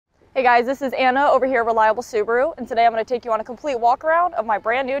Hey guys, this is Anna over here at Reliable Subaru, and today I'm going to take you on a complete walk around of my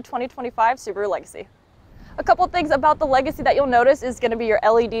brand new 2025 Subaru Legacy. A couple things about the Legacy that you'll notice is going to be your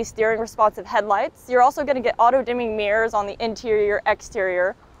LED steering responsive headlights. You're also going to get auto dimming mirrors on the interior,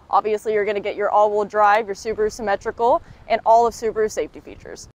 exterior. Obviously you're going to get your all-wheel drive, your Subaru symmetrical, and all of Subaru's safety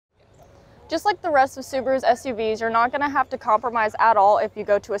features. Just like the rest of Subaru's SUVs, you're not going to have to compromise at all if you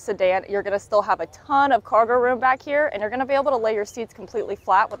go to a sedan. You're going to still have a ton of cargo room back here, and you're going to be able to lay your seats completely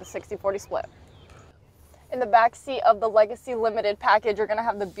flat with a 60/40 split. In the back seat of the Legacy Limited package, you're going to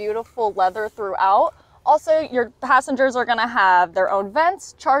have the beautiful leather throughout. Also, your passengers are going to have their own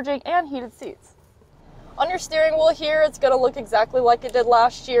vents, charging, and heated seats. On your steering wheel here, it's going to look exactly like it did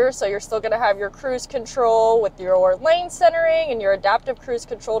last year, so you're still going to have your cruise control with your lane centering and your adaptive cruise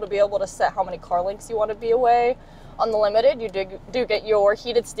control to be able to set how many car lengths you want to be away. On the Limited, you do get your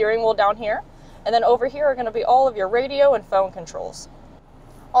heated steering wheel down here, and then over here are going to be all of your radio and phone controls.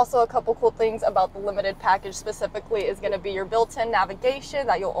 Also, a couple cool things about the Limited package specifically is going to be your built-in navigation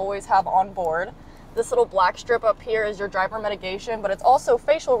that you'll always have on board. This little black strip up here is your driver mitigation, but it's also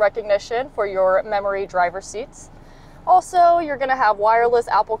facial recognition for your memory driver seats. Also, you're going to have wireless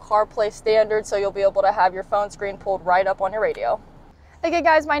Apple CarPlay standard, so you'll be able to have your phone screen pulled right up on your radio. Okay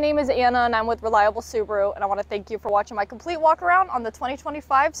guys, my name is Anna and I'm with Reliable Subaru, and I want to thank you for watching my complete walk around on the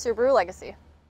 2025 Subaru Legacy.